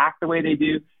do, they act the way they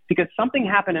do, because something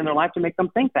happened in their life to make them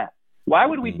think that. Why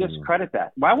would we discredit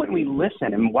that? Why wouldn't we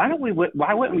listen? And why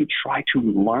wouldn't we try to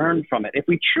learn from it? If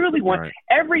we truly want,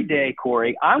 every day,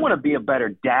 Corey, I want to be a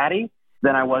better daddy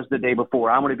than I was the day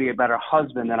before. I want to be a better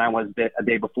husband than I was a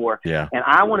day before. Yeah. And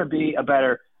I want to be a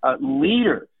better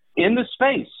leader in the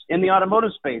space, in the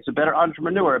automotive space, a better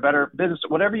entrepreneur, a better business,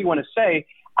 whatever you want to say.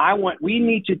 We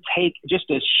need to take, just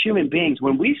as human beings,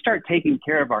 when we start taking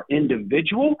care of our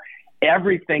individual,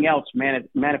 everything else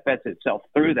manifests itself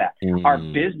through that. Our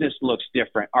business looks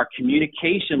different. Our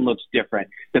communication looks different.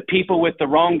 The people with the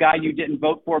wrong guy you didn't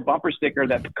vote for, bumper sticker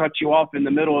that cut you off in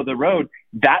the middle of the road,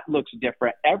 that looks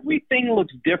different. Everything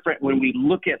looks different when we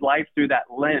look at life through that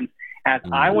lens, as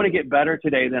I want to get better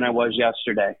today than I was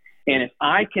yesterday. And if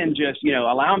I can just,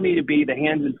 allow me to be the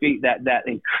hands and feet that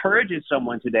encourages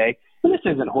someone today, and this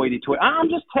isn't hoity-toity, I'm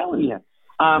just telling you,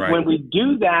 when we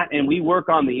do that and we work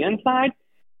on the inside,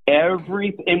 and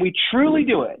we truly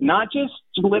do it, not just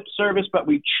lip service, but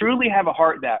we truly have a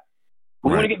heart that we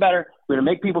want to get better, we're going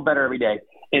to make people better every day,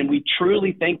 and we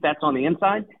truly think that's on the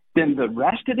inside, then the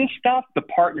rest of this stuff, the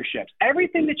partnerships,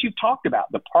 everything that you've talked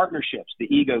about, the partnerships, the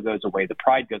ego goes away, the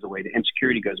pride goes away, the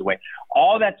insecurity goes away.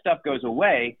 All that stuff goes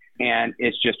away, and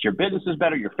it's just your business is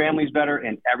better, your family's better,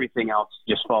 and everything else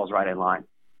just falls right in line.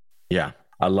 Yeah,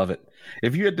 I love it.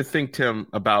 If you had to think, Tim,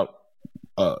 about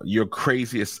your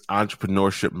craziest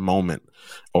entrepreneurship moment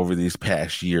over these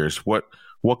past years, what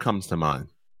comes to mind?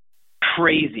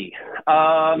 Crazy.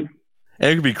 And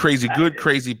it could be crazy good,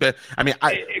 crazy bad. I mean,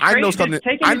 I know something.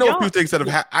 I know a few things that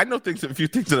have. I know a few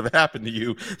things that have happened to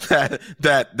you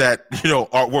that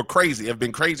were crazy. Have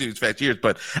been crazy these past years.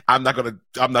 But I'm not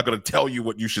gonna tell you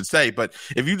what you should say. But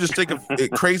if you just think of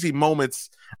crazy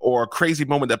moments, or a crazy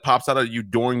moment that pops out of you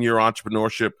during your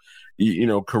entrepreneurship,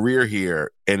 career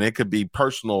here, and it could be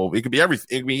personal. It could be everything.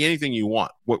 It could be anything you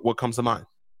want. What comes to mind?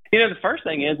 The first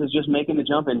thing is just making the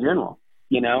jump in general.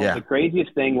 The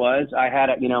craziest thing was I had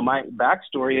my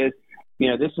backstory is,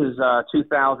 this is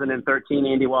 2013.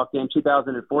 Andy walked in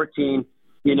 2014,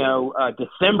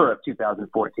 December of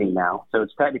December now. So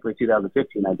it's technically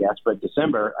 2015, I guess. But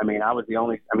December, it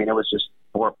was just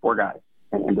four guys.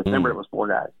 And in December, it was four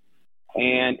guys.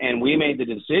 And we made the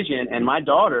decision. And my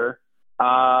daughter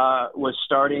was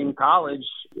starting college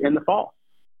in the fall.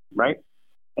 right?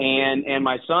 And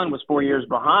my son was 4 years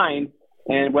behind.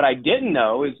 And what I didn't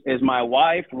know is my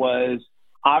wife was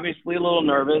obviously a little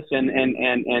nervous and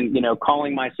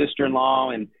calling my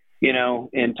sister-in-law and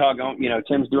talking,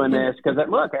 Tim's doing this. Cause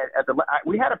look,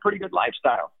 we had a pretty good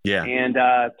lifestyle. Yeah. And,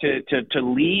 to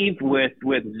leave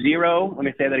with zero, let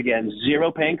me say that again,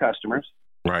 zero paying customers.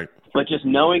 Right. But just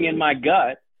knowing in my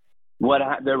gut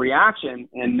the reaction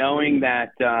and knowing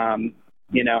that,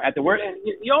 at the word, and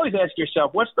you always ask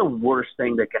yourself, what's the worst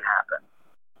thing that can happen?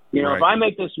 Right. If I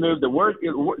make this move,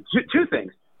 two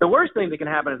things. The worst thing that can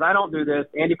happen is I don't do this,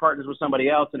 Andy partners with somebody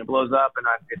else and it blows up and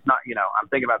it's not, I'm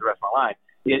thinking about the rest of my life.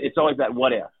 It's always that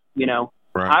what if,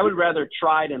 Right. I would rather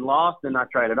try it and lost than not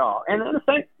try it at all. And then the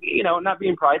thing, not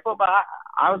being prideful, but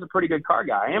I was a pretty good car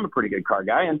guy. I am a pretty good car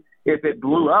guy. And if it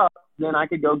blew up, then I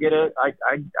could go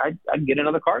I'd get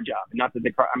another car job. Not that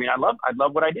I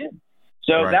love what I did.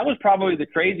 So Right. That was probably the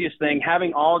craziest thing,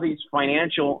 having all these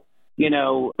financial,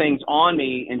 things on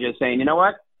me and just saying, you know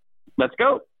what, let's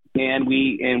go. And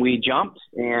we jumped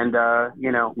and,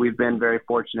 we've been very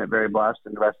fortunate, very blessed,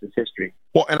 and the rest is history.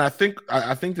 Well, and I think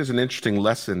there's an interesting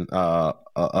lesson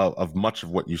of much of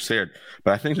what you shared,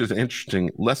 but I think there's an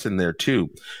interesting lesson there too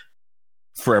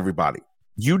for everybody.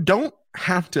 You don't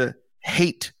have to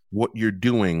hate what you're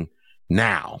doing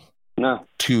now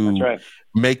to that's right.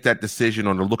 make that decision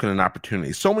or to look at an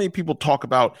opportunity. So many people talk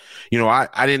about,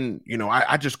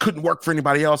 I just couldn't work for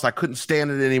anybody else. I couldn't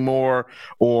stand it anymore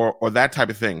or that type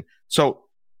of thing. So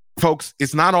folks,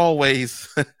 it's not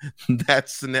always that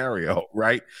scenario,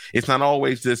 right? It's not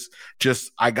always this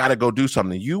just, I got to go do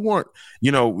something. You weren't,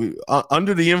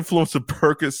 under the influence of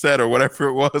Percocet or whatever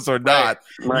it was or not,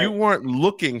 right. You weren't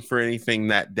looking for anything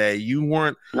that day. You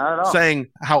weren't saying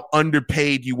how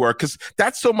underpaid you were, because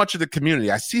that's so much of the community.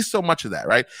 I see so much of that,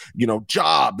 right?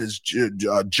 Job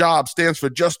stands for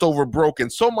just over broke.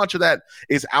 And so much of that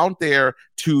is out there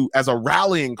as a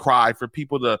rallying cry for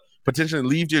people to potentially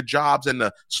leave their jobs and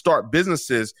to start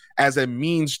businesses as a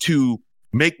means to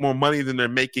make more money than they're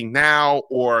making now,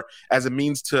 or as a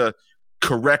means to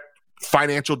correct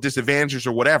financial disadvantages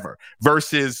or whatever,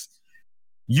 versus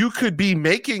you could be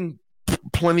making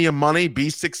plenty of money,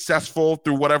 be successful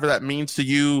through whatever that means to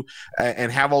you,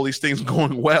 and have all these things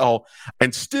going well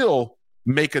and still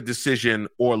make a decision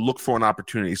or look for an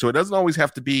opportunity. So it doesn't always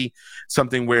have to be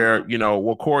something where,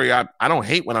 well, Corey, I don't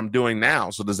hate what I'm doing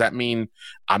now. So does that mean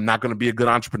I'm not going to be a good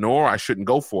entrepreneur? I shouldn't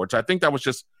go for it. So I think that was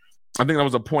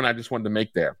a point I just wanted to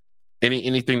make there.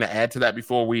 Anything to add to that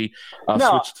before we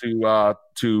switch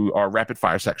to our rapid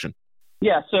fire section?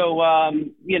 Yeah. So,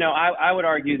 I would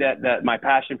argue that my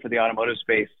passion for the automotive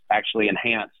space actually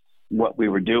enhanced what we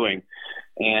were doing.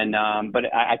 And, but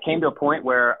I came to a point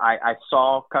where I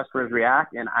saw customers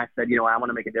react and I said, I want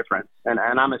to make a difference. And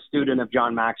I'm a student of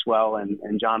John Maxwell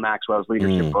and John Maxwell's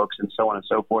leadership books and so on and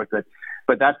so forth.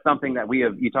 But that's something that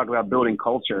you talk about building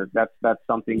culture. That's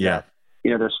something that,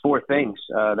 there's 4 things,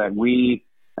 that we,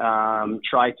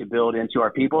 try to build into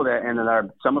our people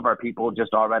some of our people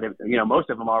just already, most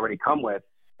of them already come with.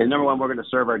 And number one, we're going to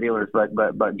serve our dealers.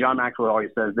 But John Maxwell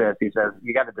always says this. He says,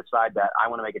 you got to decide that I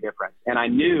want to make a difference. And I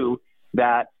knew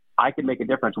that I could make a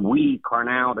difference. We,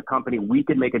 Carnell, the company, we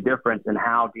could make a difference in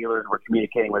how dealers were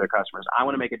communicating with their customers. I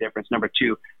want to make a difference. Number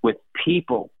 2, with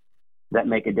people that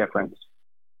make a difference.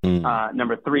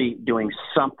 Number 3, doing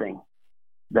something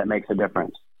that makes a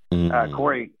difference.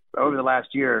 Corey, over the last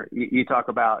year, you talk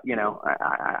about,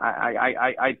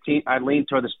 I lean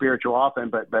toward the spiritual often,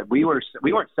 but we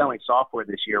weren't selling software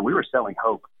this year. We were selling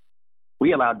hope.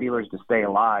 We allowed dealers to stay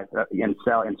alive and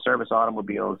sell and service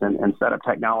automobiles and set up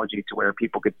technology to where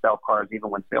people could sell cars even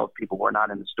when salespeople were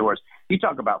not in the stores. You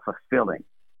talk about fulfilling.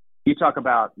 You talk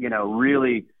about,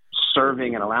 really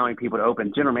serving and allowing people to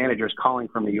open. General managers calling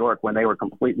from New York when they were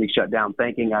completely shut down,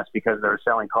 thanking us because they were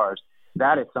selling cars.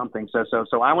 That is something.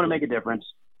 So I want to make a difference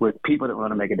with people that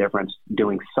want to make a difference,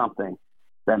 doing something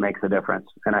that makes a difference.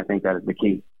 And I think that is the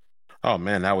key. Oh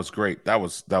man, that was great. That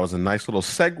was a nice little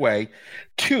segue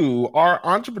to our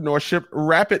entrepreneurship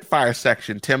rapid fire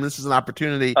section. Tim, this is an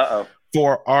opportunity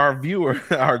for our viewers,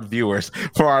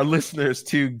 for our listeners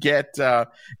to get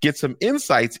some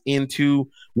insights into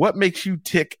what makes you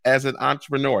tick as an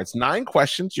entrepreneur. It's 9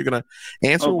 questions. You're going to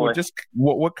answer just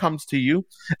what comes to you,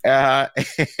 and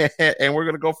we're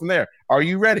going to go from there. Are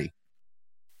you ready?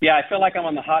 Yeah, I feel like I'm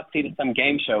on the hot seat at some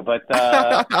game show, but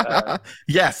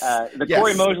yes.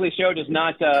 Corey Mosley show does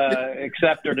not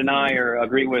accept or deny or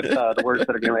agree with the words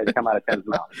that are getting ready to come out of Tim's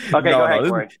mouth. Okay, go ahead,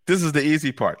 Corey. This is the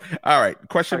easy part. All right,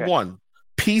 question 1,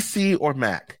 PC or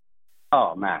Mac?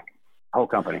 Oh, Mac, whole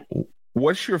company.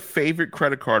 What's your favorite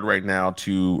credit card right now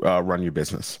to run your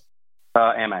business?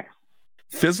 Amex.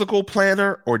 Physical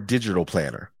planner or digital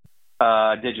planner?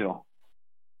 Digital.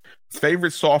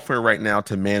 Favorite software right now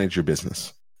to manage your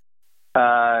business?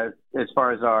 As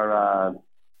far as our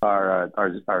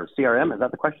CRM, is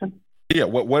that the question? Yeah,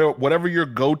 whatever your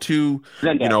go-to,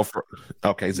 Zendesk.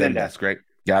 Zendesk, great.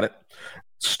 Got it.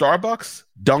 Starbucks,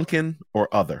 Dunkin',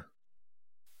 or other?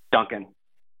 Dunkin'.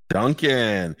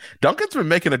 Dunkin's been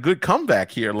making a good comeback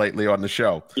here lately on the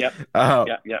show. Yep.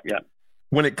 Yep.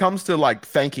 When it comes to like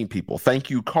thanking people, thank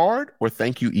you card or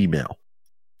thank you email?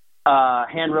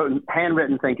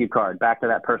 Handwritten thank you card. Back to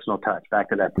that personal touch. Back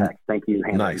to that text. Thank you,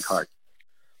 handwritten card.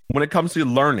 When it comes to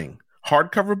learning,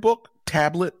 hardcover book,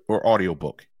 tablet, or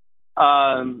audiobook?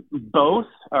 Both,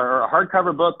 or a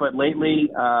hardcover book, but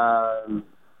lately I'm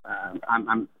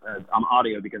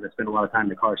audio because I spend a lot of time in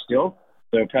the car still.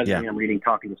 So presently I'm reading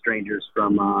Talking to Strangers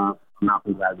from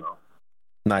Malcolm Gladwell.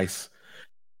 Nice.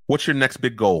 What's your next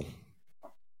big goal?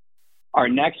 Our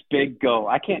next big goal.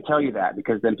 I can't tell you that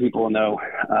because then people will know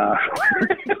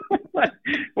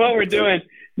what we're doing.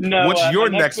 No. What's your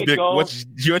next big goal? What's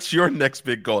your next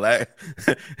big goal?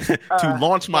 To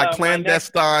launch my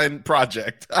clandestine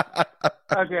project.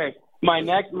 Okay. My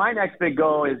next big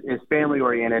goal is family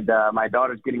oriented. My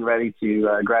daughter's getting ready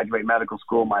to graduate medical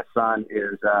school. My son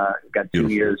is got 2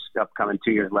 years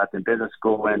left in business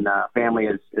school, and family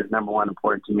is number one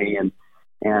important to me. And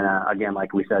again,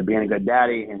 like we said, being a good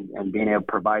daddy and being able to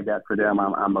provide that for them,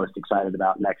 I'm most excited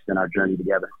about next in our journey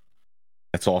together.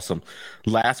 That's awesome.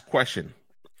 Last question.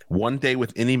 One day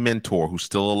with any mentor who's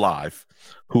still alive,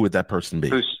 who would that person be?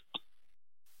 Who's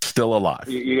still alive?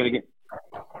 You're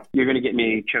gonna get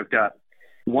me choked up.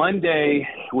 One day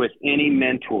with any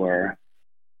mentor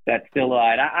that's still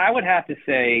alive, I would have to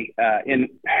say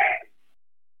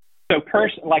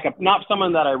not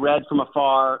someone that I read from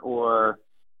afar or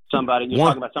somebody. You're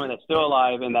talking about someone that's still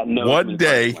alive and that knows. One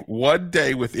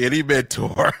day with any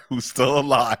mentor who's still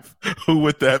alive, who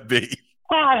would that be?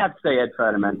 I'd have to say Ed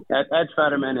Fetterman. Ed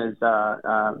Fetterman is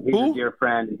he's a dear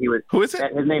friend. Who is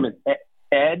it? His name is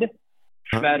Ed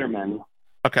Fetterman.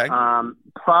 Okay.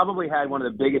 Probably had one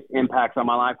of the biggest impacts on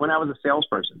my life when I was a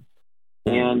salesperson.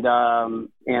 And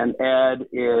Ed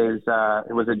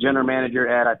was a general manager.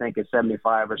 Ed, I think, is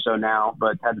 75 or so now,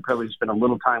 but had the privilege to spend a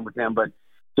little time with him. But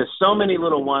just so many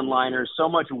little one-liners, so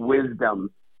much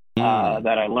wisdom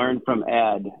that I learned from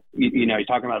Ed. You're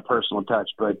talking about a personal touch,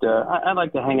 but I'd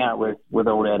like to hang out with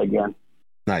old Ed again.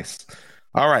 Nice.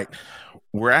 All right.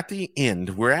 We're at the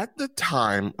end. We're at the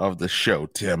time of the show,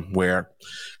 Tim, where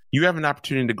you have an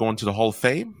opportunity to go into the Hall of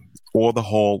Fame or the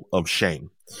Hall of Shame.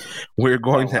 We're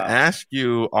going to ask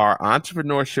you our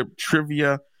entrepreneurship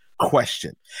trivia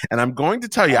question. And I'm going to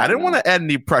tell you, I didn't want to add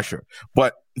any pressure,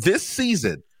 but this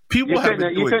season, you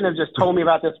couldn't have just told me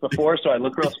about this before, so I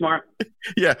look real smart.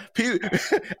 Yeah,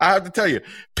 I have to tell you,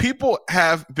 people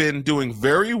have been doing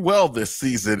very well this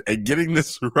season and getting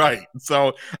this right.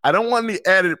 So I don't want any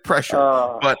added pressure.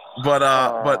 But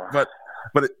the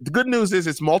good news is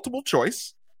it's multiple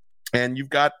choice, and you've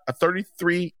got a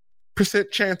 33%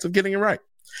 chance of getting it right.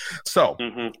 So,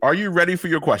 Are you ready for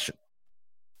your question?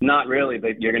 Not really,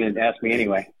 but you're going to ask me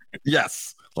anyway.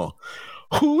 Yes. Well,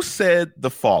 who said the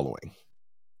following?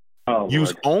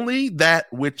 Use only that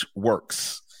which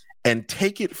works and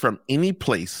take it from any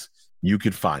place you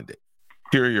could find it.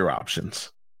 Here are your options.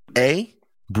 A,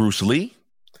 Bruce Lee.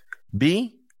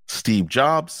 B, Steve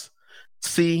Jobs.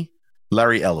 C,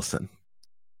 Larry Ellison.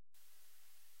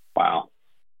 Wow.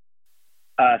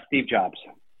 Steve Jobs.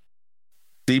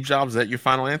 Steve Jobs, is that your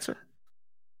final answer?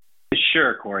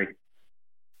 Sure, Corey.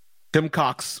 Tim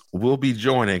Cox will be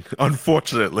joining,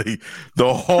 unfortunately,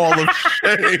 the Hall of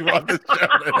Shame on the show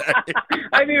today.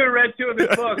 I've even read 2 of his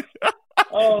books.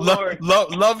 Oh, Lord.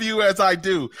 Love you as I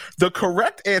do. The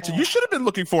correct answer, you should have been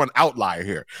looking for an outlier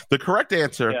here. The correct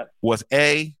answer was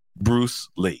A, Bruce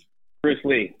Lee. Bruce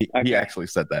Lee. Okay. He actually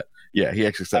said that. Yeah, he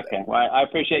actually said that. Okay, well, I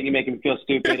appreciate you making me feel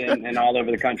stupid, and all over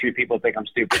the country, people think I'm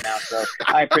stupid now, so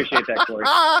I appreciate that, Corey.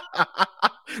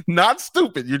 Not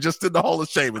stupid. You're just in the Hall of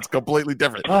Shame. It's completely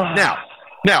different. Now,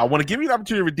 I want to give you an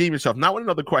opportunity to redeem yourself, not with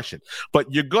another question,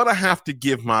 but you're going to have to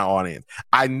give my audience.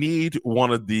 I need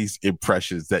one of these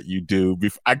impressions that you do.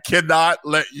 I cannot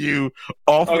let you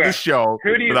off of the show.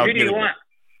 Who do you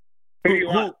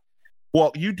want?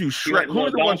 Well, you do Shrek. Who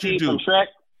are the ones you do? From Shrek?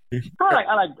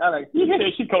 I like. You hear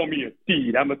that? She called me a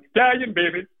steed. I'm a stallion,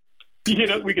 baby. You hear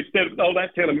that? We could stand with all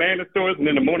that, tell a man the stories, and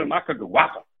in the morning, I could go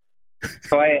whopper.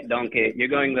 Quiet, donkey. You're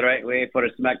going the right way for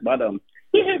a smack bottom.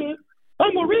 You hear that?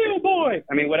 I'm a real boy.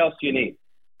 I mean, what else do you need?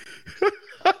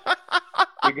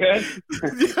 You good?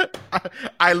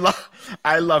 I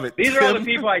love it. These are all the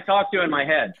people I talk to in my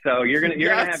head. So you're gonna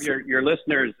have your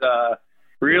listeners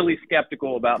really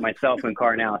skeptical about myself in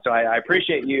CarNow. So I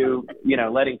appreciate you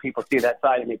letting people see that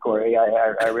side of me, Corey.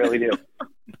 I really do.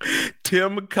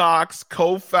 Tim Cox,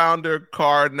 co-founder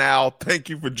CarNow. Thank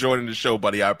you for joining the show,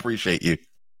 buddy. I appreciate you.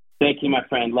 Thank you, my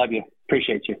friend. Love you.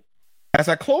 Appreciate you. As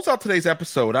I close out today's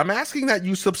episode, I'm asking that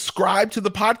you subscribe to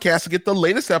the podcast to get the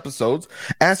latest episodes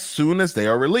as soon as they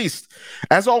are released.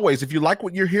 As always, if you like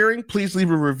what you're hearing, please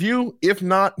leave a review. If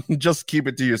not, just keep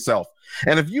it to yourself.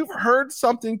 And if you've heard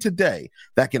something today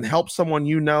that can help someone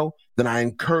you know, then I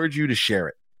encourage you to share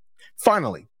it.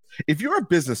 Finally, if you're a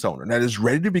business owner that is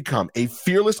ready to become a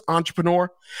fearless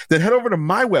entrepreneur, then head over to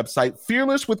my website,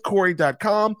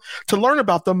 fearlesswithcorey.com, to learn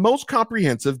about the most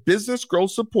comprehensive business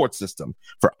growth support system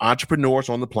for entrepreneurs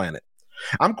on the planet.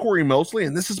 I'm Corey Mosley,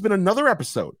 and this has been another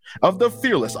episode of the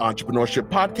Fearless Entrepreneurship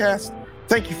Podcast.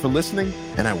 Thank you for listening,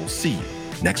 and I will see you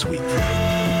next week.